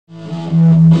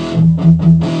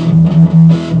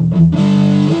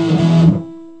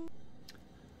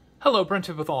Hello, Brent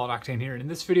with All Octane here, and in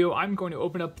this video I'm going to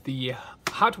open up the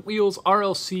Hot Wheels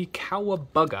RLC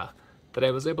Kawa-Bug-A that I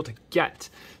was able to get.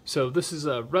 So this is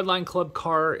a Redline Club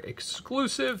car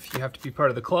exclusive. You have to be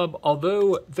part of the club,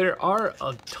 although there are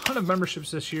a ton of memberships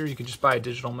this year. You can just buy a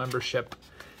digital membership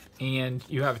and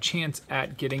you have a chance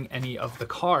at getting any of the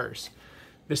cars.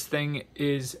 This thing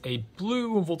is a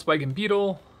blue Volkswagen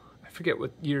Beetle. I forget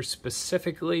what year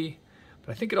specifically,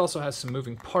 but I think it also has some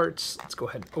moving parts. Let's go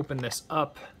ahead and open this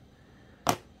up.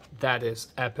 That is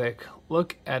epic.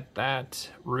 Look at that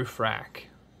roof rack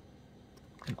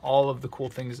and all of the cool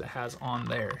things it has on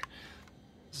there.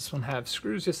 Does this one have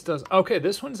screws? Yes, it does. Okay,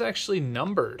 this one's actually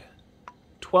numbered.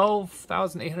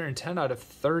 12,810 out of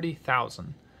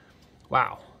 30,000.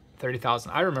 Wow, 30,000.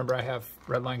 I remember I have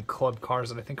Redline Club cars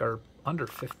that I think are under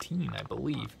 15, I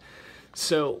believe.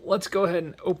 So let's go ahead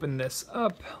and open this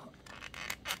up.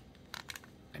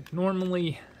 I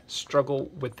normally struggle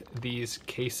with these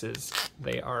cases.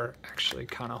 They are actually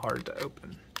kind of hard to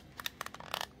open.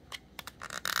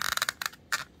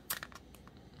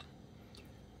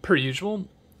 Per usual,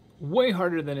 way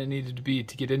harder than it needed to be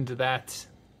to get into that.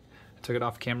 I took it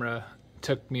off camera, it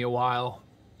took me a while,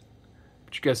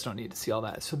 but you guys don't need to see all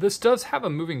that. So this does have a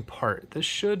moving part. This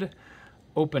should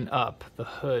open up the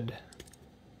hood,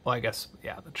 well I guess,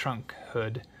 yeah, the trunk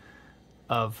hood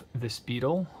of this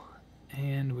Beetle.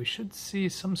 And we should see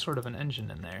some sort of an engine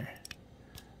in there.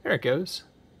 There it goes.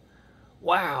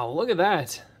 Wow, look at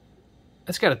that.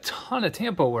 That's got a ton of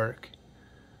tampo work.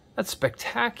 That's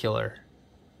spectacular.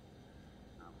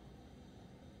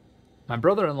 My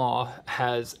brother-in-law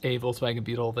has a Volkswagen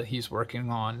Beetle that he's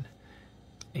working on,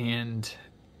 and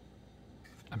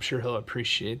I'm sure he'll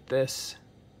appreciate this.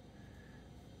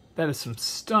 That is some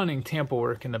stunning tampo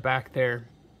work in the back there.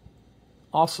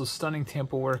 Also stunning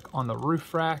tampo work on the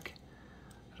roof rack.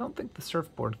 I don't think the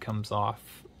surfboard comes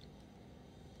off.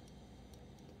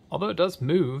 Although it does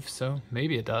move, so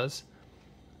maybe it does.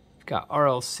 We've got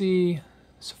RLC,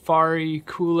 Safari,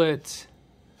 Cool It.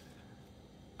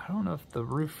 I don't know if the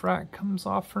roof rack comes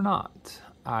off or not.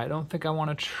 I don't think I want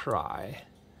to try.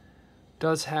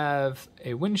 Does have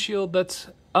a windshield that's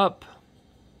up.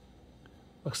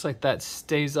 Looks like that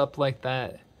stays up like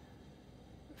that.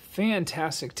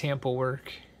 Fantastic tampo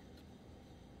work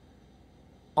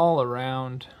all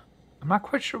around. I'm not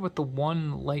quite sure what the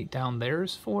one light down there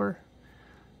is for.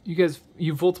 You guys,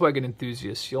 you Volkswagen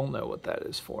enthusiasts, you'll know what that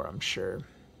is for, I'm sure.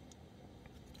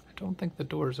 I don't think the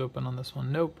door is open on this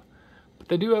one. Nope. But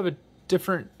they do have a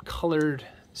different colored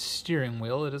steering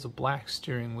wheel. It is a black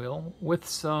steering wheel with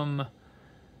some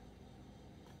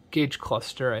gauge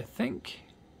cluster, I think.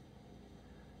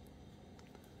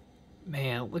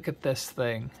 Man, look at this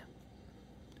thing.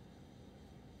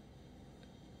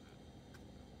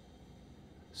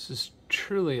 This is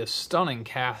truly a stunning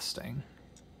casting.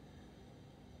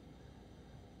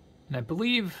 And I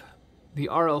believe the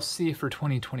RLC for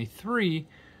 2023,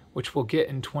 which we'll get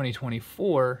in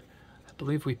 2024, I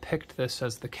believe we picked this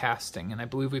as the casting, and I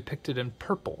believe we picked it in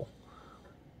purple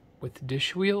with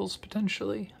dish wheels,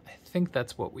 potentially. I think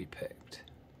that's what we picked.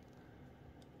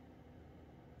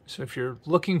 So if you're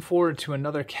looking forward to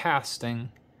another casting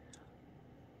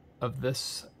of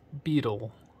this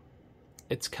Beetle,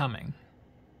 it's coming.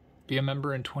 Be a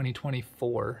member in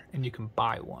 2024 and you can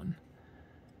buy one.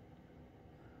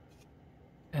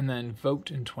 And then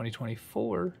vote in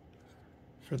 2024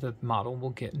 for the model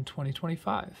we'll get in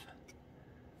 2025.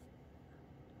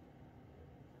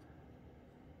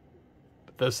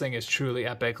 But this thing is truly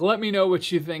epic. Let me know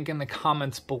what you think in the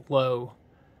comments below.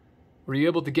 Were you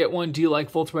able to get one? Do you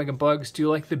like Volkswagen Bugs? Do you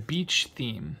like the beach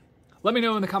theme? Let me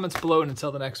know in the comments below, and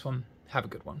until the next one, have a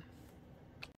good one.